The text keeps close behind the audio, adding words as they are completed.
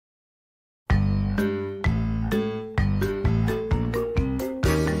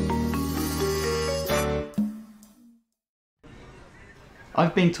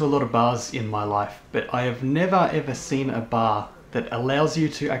I've been to a lot of bars in my life, but I have never ever seen a bar that allows you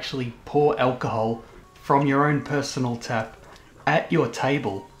to actually pour alcohol from your own personal tap at your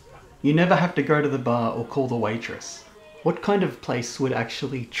table. You never have to go to the bar or call the waitress. What kind of place would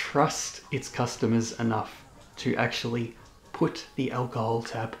actually trust its customers enough to actually put the alcohol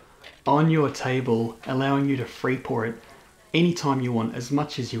tap on your table, allowing you to free pour it anytime you want, as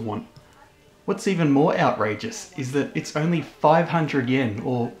much as you want? What's even more outrageous is that it's only 500 yen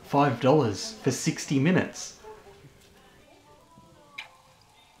or $5 for 60 minutes.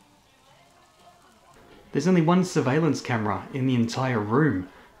 There's only one surveillance camera in the entire room,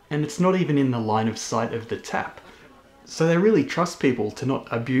 and it's not even in the line of sight of the tap. So they really trust people to not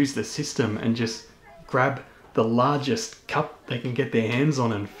abuse the system and just grab the largest cup they can get their hands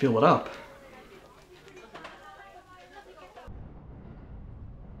on and fill it up.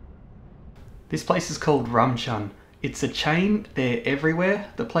 This place is called Ramen. It's a chain, they're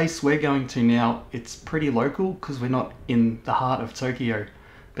everywhere. The place we're going to now, it's pretty local because we're not in the heart of Tokyo.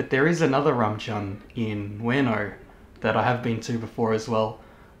 But there is another ramen in Ueno that I have been to before as well.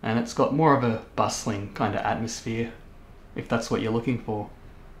 And it's got more of a bustling kind of atmosphere, if that's what you're looking for.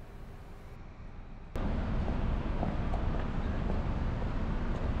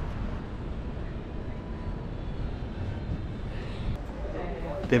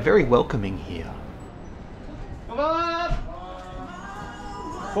 They're very welcoming here.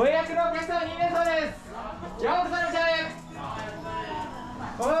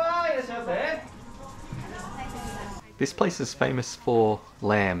 This place is famous for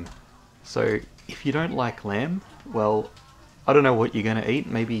lamb. So if you don't like lamb, well, I don't know what you're gonna eat,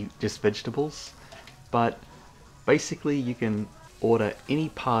 maybe just vegetables. But basically you can order any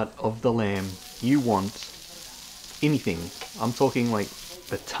part of the lamb you want, anything. I'm talking like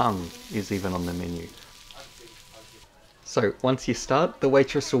the tongue is even on the menu. So once you start, the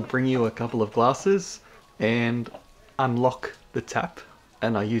waitress will bring you a couple of glasses and unlock the tap.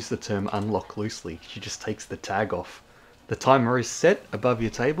 And I use the term unlock loosely. She just takes the tag off. The timer is set above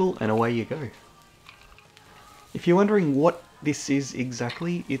your table and away you go. If you're wondering what this is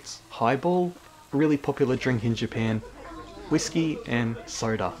exactly, it's highball, a really popular drink in Japan. Whiskey and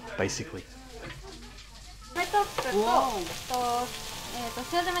soda, basically.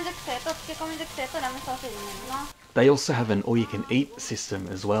 They also have an all-you-can-eat system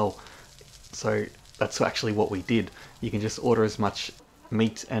as well. So that's actually what we did. You can just order as much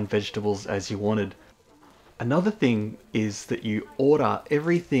meat and vegetables as you wanted. Another thing is that you order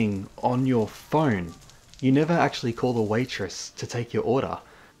everything on your phone. You never actually call the waitress to take your order.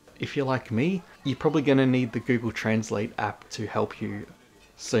 If you're like me, you're probably going to need the Google Translate app to help you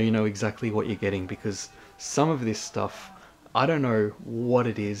so you know exactly what you're getting, because some of this stuff, I don't know what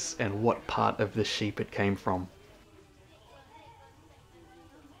it is and what part of the sheep it came from.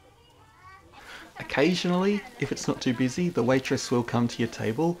 Occasionally, if it's not too busy, the waitress will come to your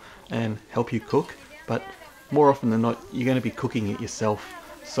table and help you cook, but more often than not, you're going to be cooking it yourself.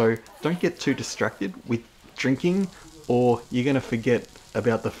 So don't get too distracted with drinking, or you're going to forget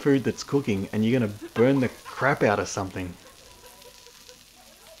about the food that's cooking and you're going to burn the crap out of something.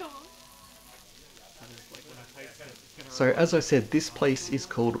 So as I said, this place is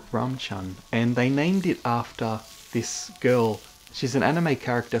called Ramen, and they named it after this girl. She's an anime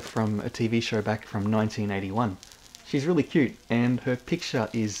character from a TV show back from 1981. She's really cute and her picture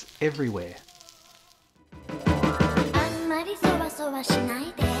is everywhere.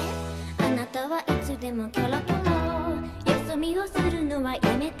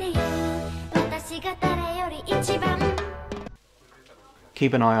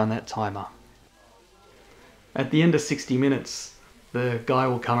 Keep an eye on that timer. At the end of 60 minutes, the guy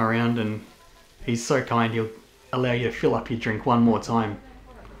will come around and he's so kind, he'll allow you to fill up your drink one more time,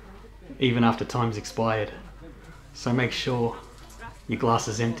 even after time's expired. So make sure your glass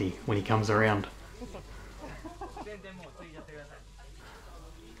is empty when he comes around.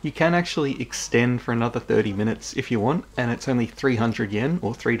 You can actually extend for another 30 minutes if you want, and it's only 300 yen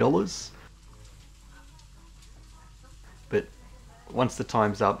or $3. But once the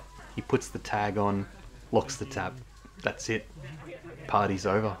time's up, he puts the tag on, locks the tap. That's it. Party's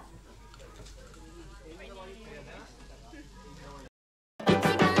over.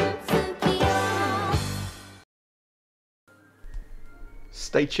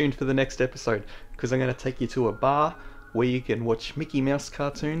 Stay tuned for the next episode, because I'm going to take you to a bar where you can watch Mickey Mouse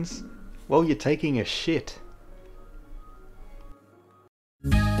cartoons while you're taking a shit.